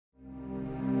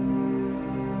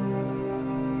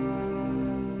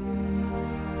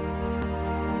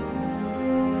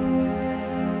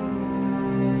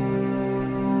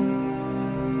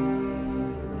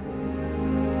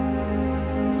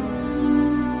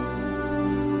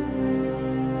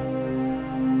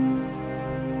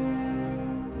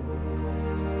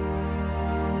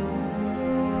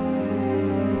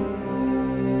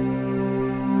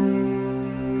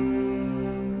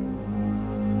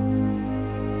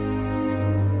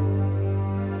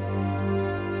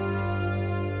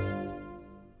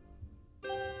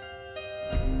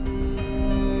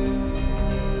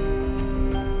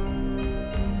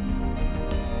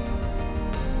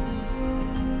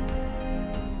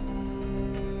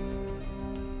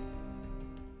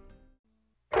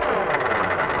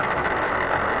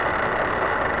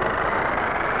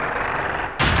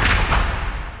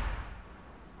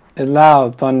A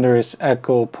loud, thunderous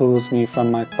echo pulls me from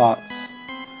my thoughts.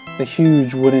 The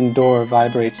huge wooden door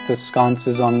vibrates the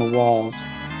sconces on the walls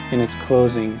in its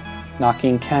closing,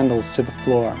 knocking candles to the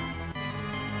floor.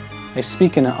 I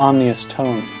speak in an ominous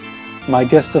tone. "My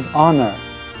guest of honor,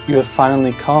 you have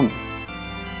finally come.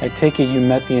 I take it you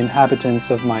met the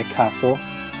inhabitants of my castle.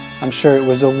 I'm sure it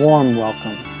was a warm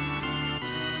welcome."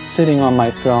 Sitting on my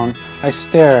throne, I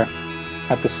stare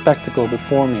at the spectacle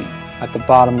before me at the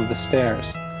bottom of the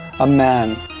stairs. A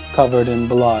man covered in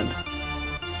blood.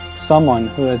 Someone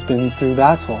who has been through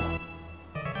battle.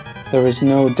 There is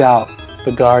no doubt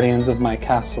the guardians of my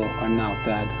castle are now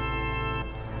dead.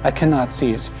 I cannot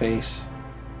see his face.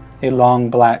 A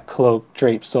long black cloak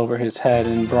drapes over his head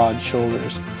and broad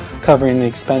shoulders, covering the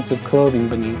expensive clothing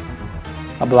beneath.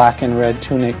 A black and red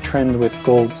tunic trimmed with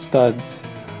gold studs.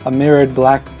 A mirrored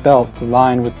black belt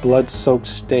lined with blood-soaked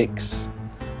stakes.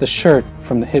 The shirt,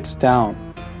 from the hips down,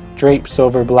 drapes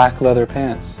over black leather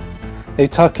pants. They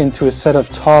tuck into a set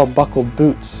of tall buckled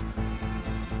boots.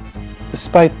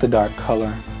 Despite the dark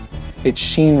color, its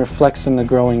sheen reflects in the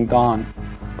growing dawn.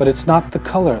 But it's not the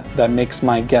color that makes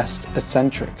my guest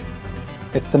eccentric.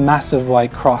 It's the massive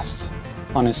white cross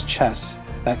on his chest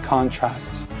that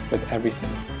contrasts with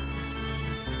everything.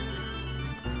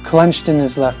 Clenched in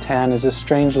his left hand is a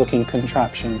strange-looking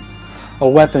contraption, a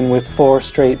weapon with 4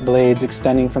 straight blades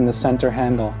extending from the center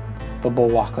handle, the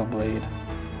Bulwaka blade.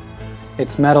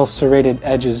 Its metal serrated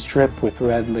edges drip with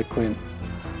red liquid.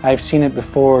 I've seen it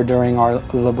before during our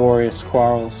laborious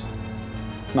quarrels.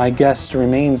 My guest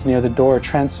remains near the door,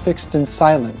 transfixed in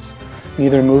silence,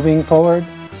 neither moving forward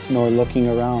nor looking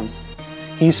around.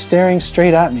 He's staring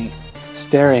straight at me,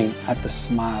 staring at the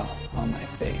smile on my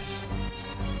face.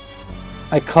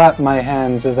 I clap my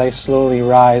hands as I slowly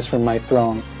rise from my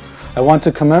throne. I want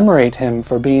to commemorate him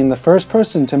for being the first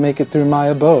person to make it through my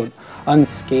abode,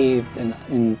 unscathed and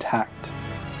intact.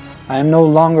 I am no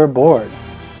longer bored,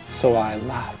 so I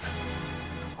laugh.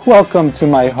 "Welcome to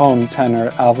my home,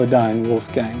 tenor Alvadine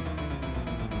Wolfgang."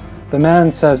 The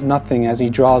man says nothing as he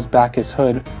draws back his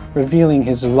hood, revealing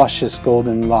his luscious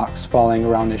golden locks falling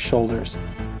around his shoulders.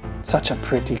 Such a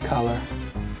pretty color.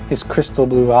 His crystal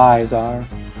blue eyes are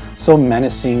so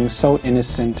menacing, so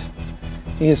innocent.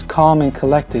 He is calm and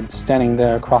collected, standing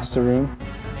there across the room.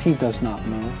 He does not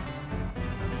move.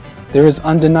 There is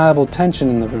undeniable tension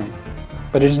in the room,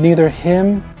 but it is neither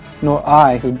him nor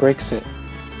I who breaks it.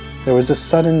 There was a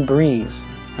sudden breeze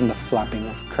and the flapping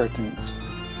of curtains.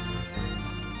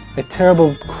 A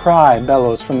terrible cry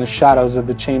bellows from the shadows of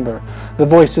the chamber. The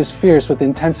voice is fierce with the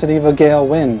intensity of a gale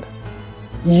wind.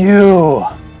 "You!"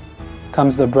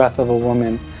 comes the breath of a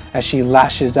woman as she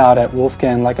lashes out at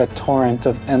Wolfgang like a torrent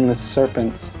of endless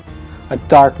serpents. A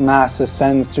dark mass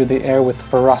ascends through the air with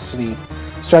ferocity,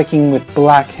 striking with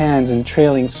black hands and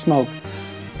trailing smoke.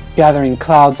 Gathering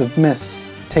clouds of mist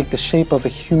take the shape of a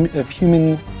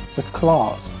human with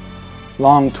claws,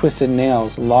 long twisted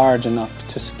nails large enough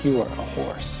to skewer a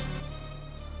horse.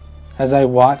 As I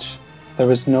watch, there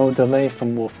is no delay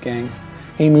from Wolfgang.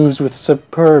 He moves with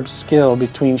superb skill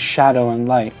between shadow and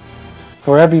light.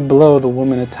 For every blow the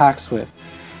woman attacks with,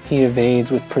 he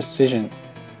evades with precision.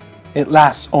 It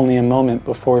lasts only a moment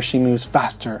before she moves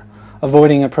faster,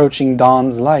 avoiding approaching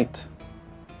dawn's light.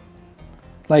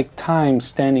 Like time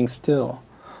standing still,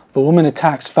 the woman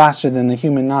attacks faster than the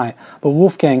human eye, but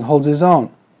Wolfgang holds his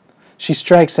own. She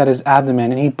strikes at his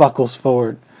abdomen and he buckles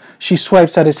forward. She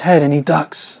swipes at his head and he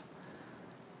ducks.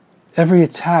 Every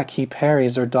attack he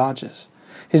parries or dodges.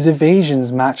 His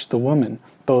evasions match the woman,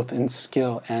 both in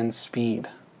skill and speed.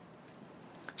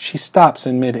 She stops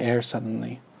in mid-air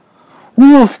suddenly.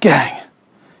 "Wolfgang!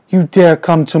 You dare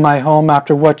come to my home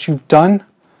after what you've done?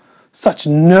 Such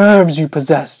nerves you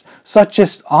possess, such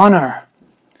honor!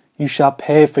 You shall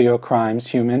pay for your crimes,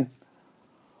 human."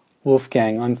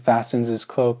 Wolfgang unfastens his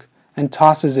cloak and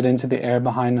tosses it into the air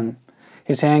behind him.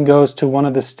 His hand goes to one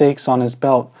of the stakes on his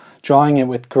belt, drawing it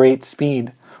with great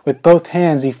speed. With both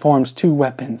hands he forms 2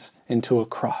 weapons into a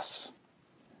cross.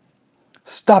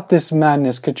 "Stop this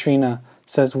madness, Katrina,"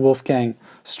 says Wolfgang,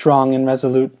 strong and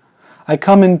resolute. "I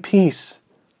come in peace.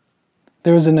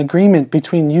 There is an agreement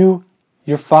between you,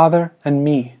 your father, and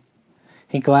me."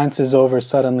 He glances over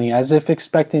suddenly, as if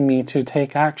expecting me to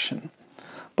take action.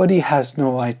 But he has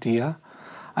no idea.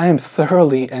 I am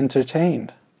thoroughly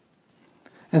entertained.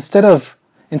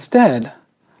 Instead,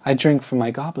 I drink from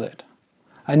my goblet.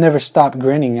 I never stop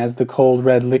grinning as the cold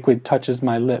red liquid touches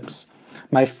my lips.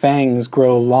 My fangs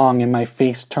grow long and my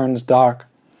face turns dark.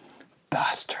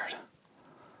 "Bastard,"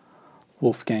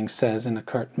 Wolfgang says in a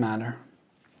curt manner.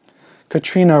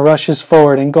 Katrina rushes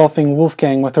forward, engulfing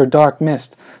Wolfgang with her dark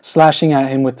mist, slashing at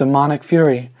him with demonic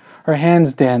fury. Her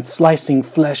hands dance, slicing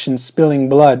flesh and spilling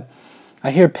blood.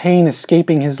 I hear pain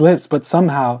escaping his lips, but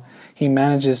somehow he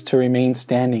manages to remain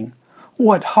standing.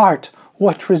 What heart!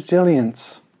 What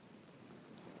resilience!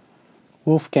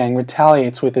 Wolfgang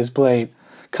retaliates with his blade,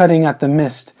 cutting at the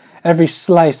mist. Every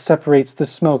slice separates the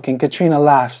smoke, and Katrina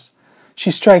laughs.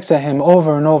 She strikes at him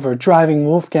over and over, driving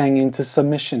Wolfgang into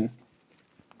submission.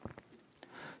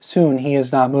 Soon he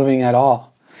is not moving at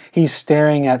all. He's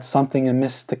staring at something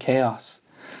amidst the chaos.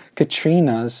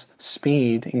 Katrina's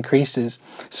speed increases,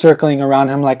 circling around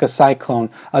him like a cyclone,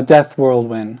 a death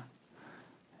whirlwind.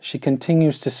 She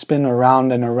continues to spin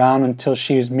around and around until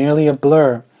she is merely a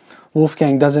blur.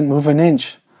 Wolfgang doesn't move an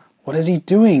inch. What is he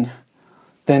doing?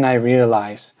 Then I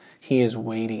realize he is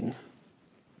waiting.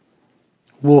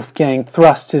 Wolfgang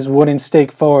thrusts his wooden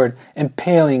stake forward,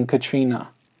 impaling Katrina.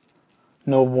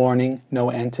 No warning,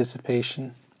 no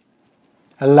anticipation.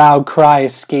 A loud cry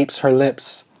escapes her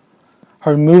lips.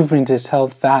 Her movement is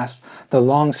held fast. The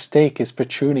long stake is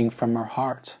protruding from her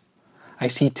heart. I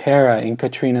see terror in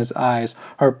Katrina's eyes,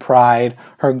 her pride,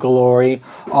 her glory.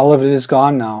 All of it is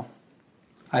gone now.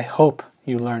 I hope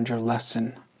you learned your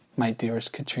lesson, my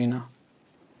dearest Katrina.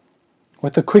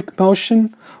 With a quick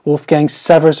motion, Wolfgang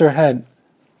severs her head.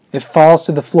 It falls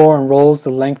to the floor and rolls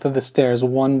the length of the stairs,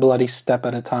 one bloody step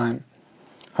at a time.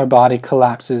 Her body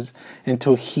collapses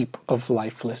into a heap of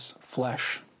lifeless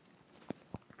flesh.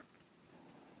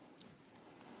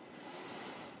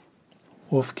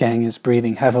 Wolfgang is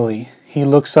breathing heavily. He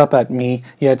looks up at me,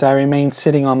 yet I remain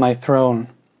sitting on my throne.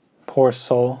 Poor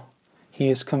soul, he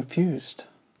is confused.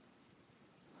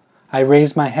 I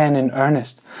raise my hand in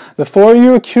earnest. Before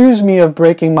you accuse me of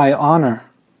breaking my honor,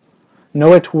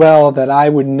 know it well that I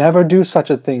would never do such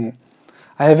a thing.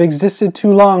 I have existed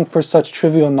too long for such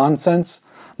trivial nonsense.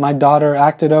 My daughter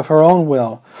acted of her own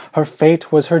will. Her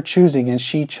fate was her choosing, and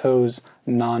she chose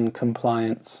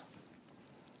non-compliance.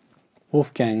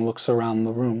 Wolfgang looks around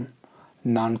the room.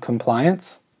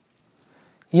 Non-compliance?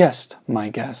 Yes, my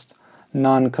guest.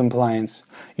 Non-compliance.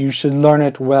 You should learn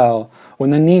it well. When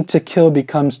the need to kill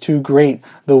becomes too great,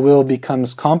 the will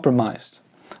becomes compromised.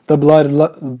 The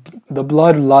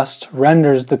bloodlust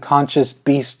renders the conscious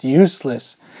beast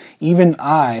useless. Even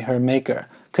I, her maker,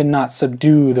 could not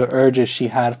subdue the urges she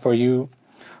had for you.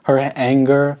 Her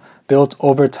anger, built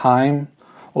over time,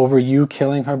 over you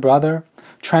killing her brother,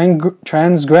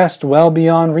 transgressed well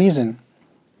beyond reason.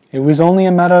 It was only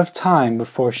a matter of time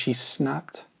before she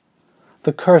snapped.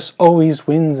 The curse always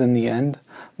wins in the end.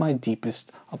 My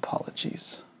deepest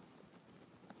apologies.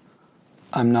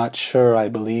 I'm not sure I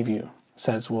believe you,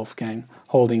 says Wolfgang,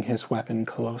 holding his weapon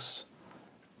close.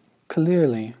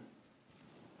 Clearly.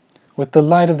 With the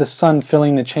light of the sun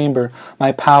filling the chamber,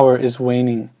 my power is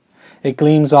waning. It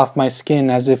gleams off my skin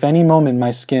as if any moment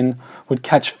my skin would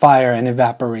catch fire and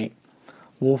evaporate.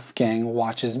 Wolfgang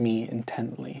watches me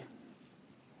intently.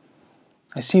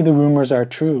 I see the rumors are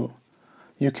true.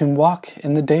 You can walk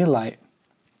in the daylight.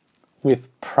 With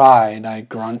pride, I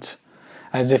grunt,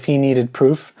 as if he needed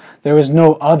proof. There is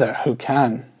no other who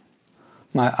can.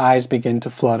 My eyes begin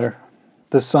to flutter.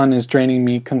 The sun is draining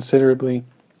me considerably.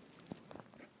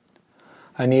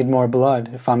 I need more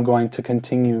blood if I'm going to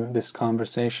continue this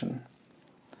conversation.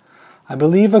 I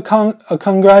believe a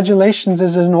congratulations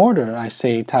is in order, I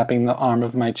say, tapping the arm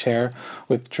of my chair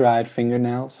with dried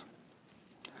fingernails.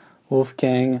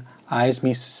 Wolfgang eyes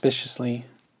me suspiciously.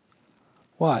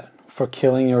 What, for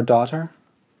killing your daughter?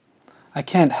 I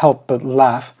can't help but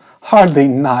laugh. Hardly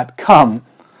not. Come.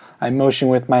 I motion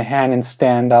with my hand and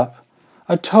stand up.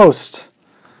 A toast.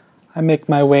 I make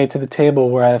my way to the table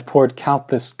where I have poured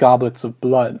countless goblets of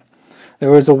blood.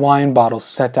 There is a wine bottle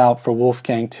set out for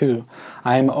Wolfgang too.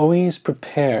 I am always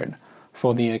prepared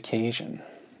for the occasion.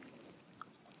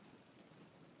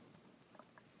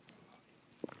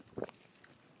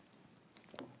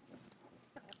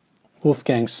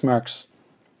 Wolfgang smirks.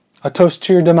 A toast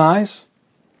to your demise?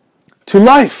 To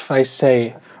life, I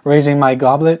say, raising my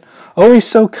goblet. Always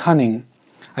so cunning.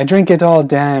 I drink it all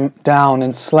down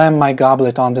and slam my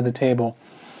goblet onto the table.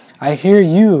 I hear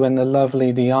you and the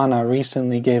lovely Diana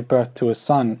recently gave birth to a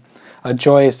son. A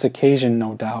joyous occasion,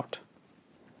 no doubt.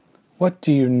 What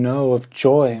do you know of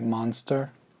joy,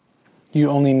 monster? You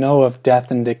only know of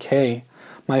death and decay.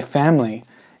 My family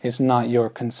is not your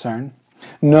concern.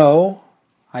 No,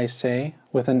 I say,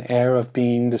 with an air of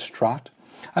being distraught.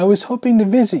 I was hoping to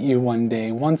visit you one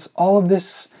day, once all of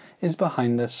this is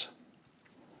behind us.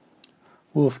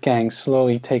 Wolfgang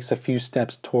slowly takes a few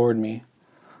steps toward me.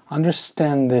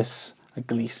 Understand this,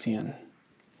 Eglisian.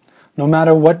 No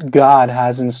matter what God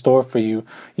has in store for you,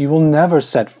 you will never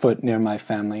set foot near my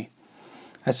family.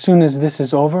 As soon as this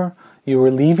is over, you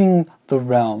are leaving the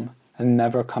realm and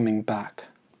never coming back.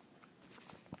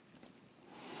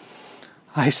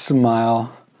 I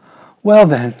smile. Well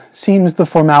then, seems the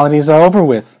formalities are over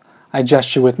with. I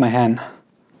gesture with my hand.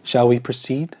 Shall we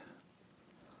proceed?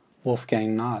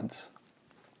 Wolfgang nods.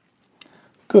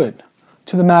 Good.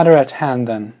 To the matter at hand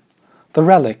then. The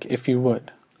relic, if you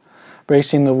would.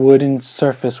 Bracing the wooden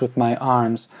surface with my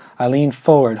arms, I lean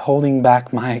forward, holding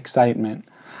back my excitement.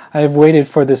 I have waited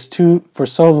for this for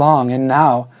so long, and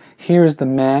now, here is the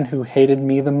man who hated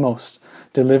me the most,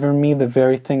 deliver me the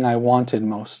very thing I wanted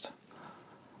most.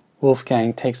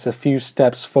 Wolfgang takes a few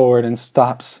steps forward and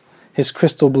stops. His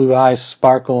crystal blue eyes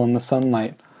sparkle in the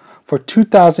sunlight. For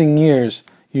 2,000 years,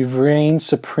 you've reigned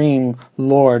supreme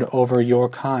lord over your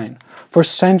kind. For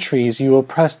centuries, you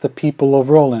oppressed the people of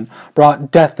Roland,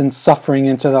 brought death and suffering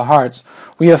into their hearts.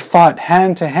 We have fought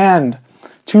hand to hand,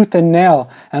 tooth and nail,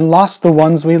 and lost the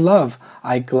ones we love.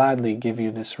 I gladly give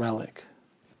you this relic.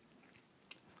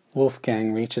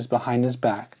 Wolfgang reaches behind his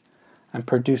back and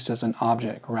produces an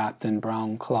object wrapped in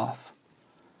brown cloth.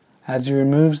 As he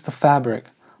removes the fabric,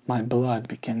 my blood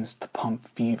begins to pump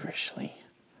feverishly.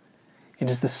 It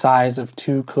is the size of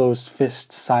 2 closed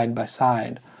fists side by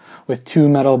side, with 2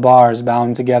 metal bars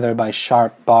bound together by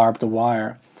sharp barbed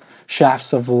wire.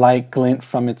 Shafts of light glint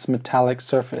from its metallic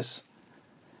surface.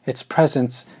 Its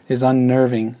presence is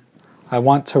unnerving. I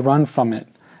want to run from it,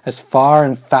 as far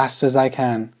and fast as I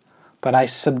can, but I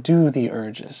subdue the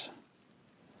urges.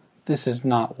 This is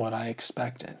not what I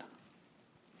expected.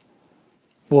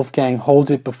 Wolfgang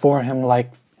holds it before him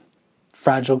like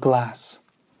fragile glass.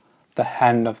 The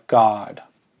hand of God.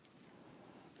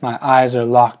 My eyes are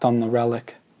locked on the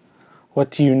relic.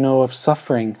 What do you know of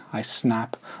suffering? I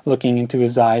snap, looking into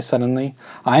his eyes suddenly.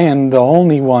 I am the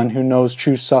only one who knows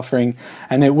true suffering,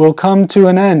 and it will come to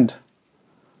an end.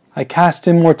 I cast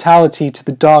immortality to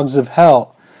the dogs of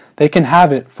hell. They can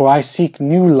have it, for I seek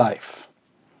new life.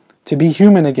 To be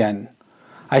human again,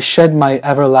 I shed my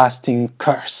everlasting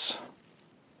curse.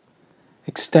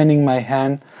 Extending my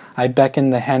hand, I beckon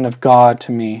the hand of God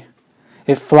to me.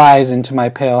 It flies into my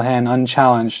pale hand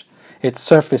unchallenged. Its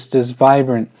surface is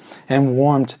vibrant and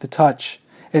warm to the touch.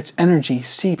 Its energy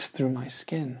seeps through my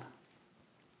skin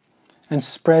and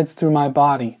spreads through my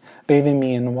body, bathing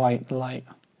me in white light.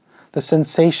 The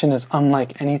sensation is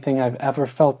unlike anything I've ever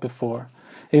felt before.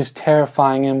 It is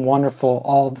terrifying and wonderful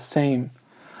all the same.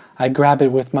 I grab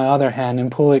it with my other hand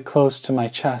and pull it close to my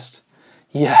chest.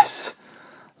 Yes,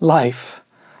 life.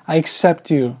 I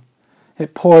accept you.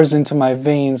 It pours into my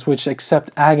veins, which accept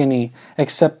agony,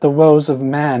 accept the woes of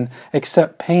man,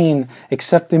 accept pain,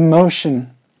 accept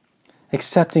emotion.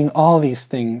 Accepting all these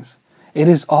things, it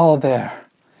is all there.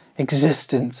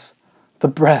 Existence. The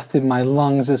breath in my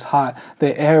lungs is hot.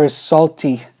 The air is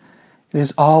salty. It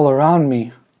is all around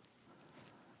me.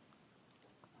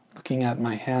 Looking at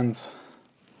my hands,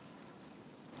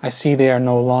 I see they are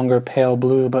no longer pale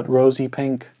blue, but rosy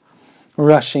pink,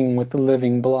 rushing with the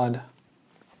living blood.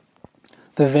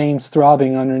 The veins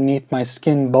throbbing underneath my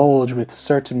skin bulge with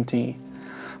certainty.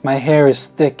 My hair is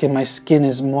thick and my skin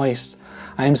is moist.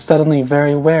 I am suddenly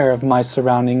very aware of my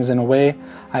surroundings in a way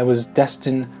I was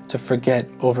destined to forget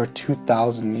over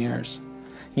 2,000 years.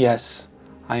 Yes,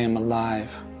 I am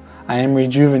alive. I am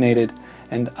rejuvenated,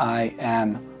 and I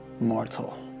am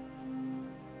mortal.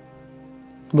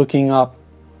 Looking up,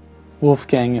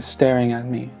 Wolfgang is staring at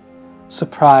me.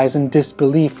 Surprise and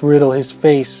disbelief riddle his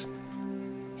face.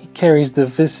 He carries the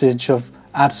visage of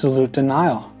absolute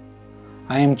denial.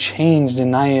 I am changed,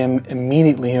 and I am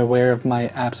immediately aware of my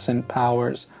absent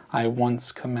powers I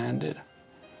once commanded.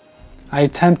 I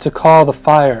attempt to call the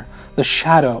fire, the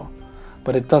shadow,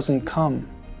 but it doesn't come.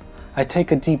 I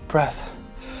take a deep breath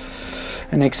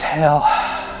and exhale.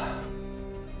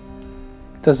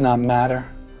 It does not matter.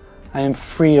 I am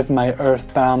free of my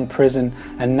earth-bound prison,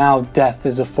 and now death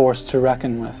is a force to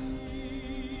reckon with.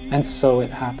 And so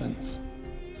it happens.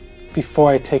 Before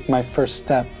I take my first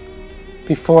step,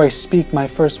 before I speak my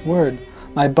first word,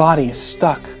 my body is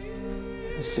struck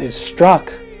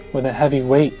with a heavy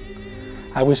weight.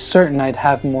 I was certain I'd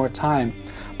have more time,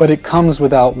 but it comes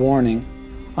without warning,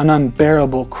 an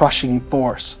unbearable crushing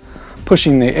force,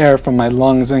 pushing the air from my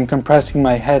lungs and compressing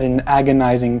my head in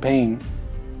agonizing pain.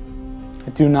 I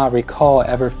do not recall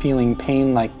ever feeling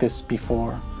pain like this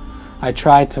before. I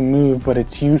try to move, but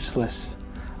it's useless.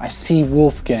 I see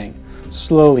Wolfgang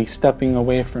slowly stepping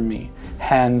away from me,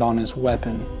 hand on his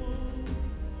weapon.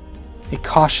 A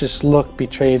cautious look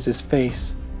betrays his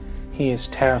face. He is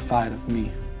terrified of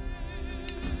me.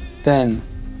 Then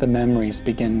the memories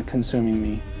begin consuming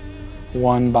me,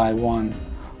 one by one.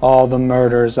 All the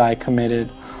murders I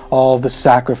committed, all the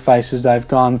sacrifices I've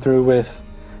gone through with,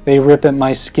 They rip at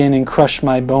my skin and crush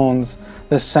my bones.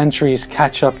 The centuries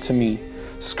catch up to me.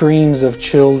 Screams of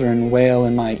children wail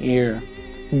in my ear.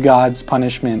 God's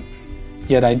punishment,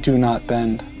 yet I do not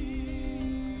bend.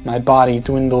 My body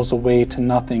dwindles away to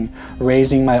nothing.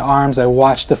 Raising my arms, I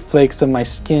watch the flakes of my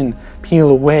skin peel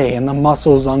away and the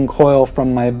muscles uncoil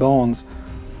from my bones.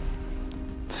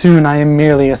 Soon I am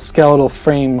merely a skeletal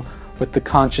frame with the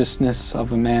consciousness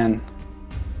of a man.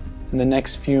 In the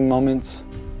next few moments,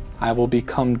 I will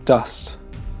become dust.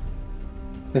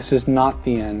 This is not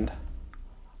the end.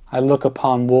 I look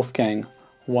upon Wolfgang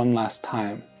one last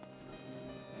time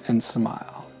and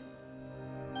smile.